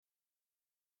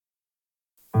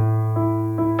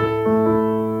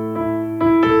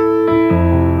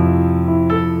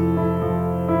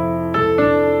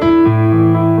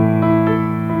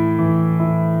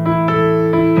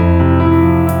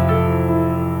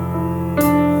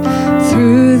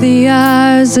the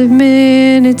eyes of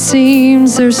men, it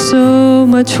seems there's so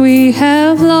much we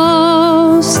have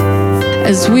lost.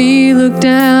 As we look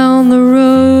down the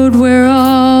road where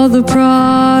all the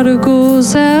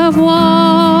prodigals have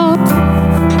walked,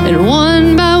 and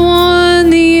one by one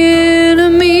the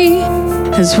enemy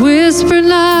has whispered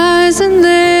lies and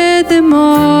led them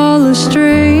all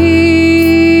astray.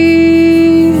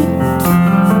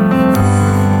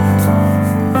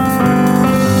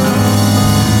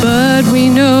 But we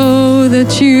know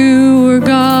that you are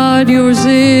God, yours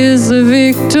is the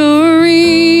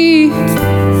victory.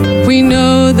 We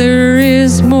know there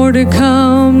is more to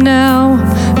come now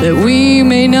that we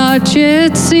may not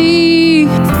yet see.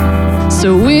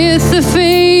 So with the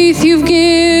faith you've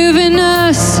given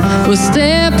us, we'll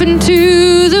step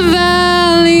into the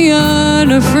valley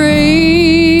unafraid.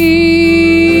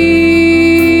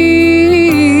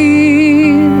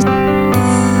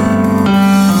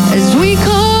 As we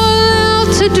call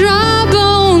out to dry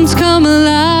bones, come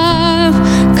alive,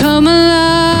 come alive.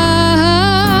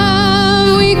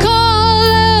 We call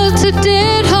out to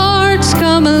dead hearts,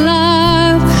 come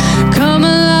alive, come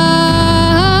alive.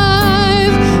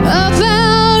 Up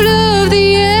out of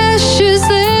the ashes,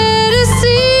 let us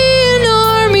see an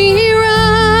army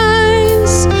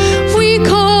rise. We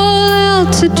call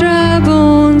out to dry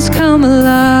bones, come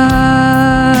alive.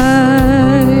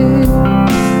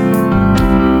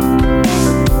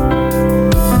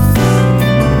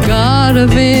 God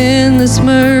of endless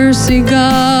mercy,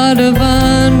 God of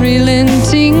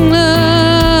unrelenting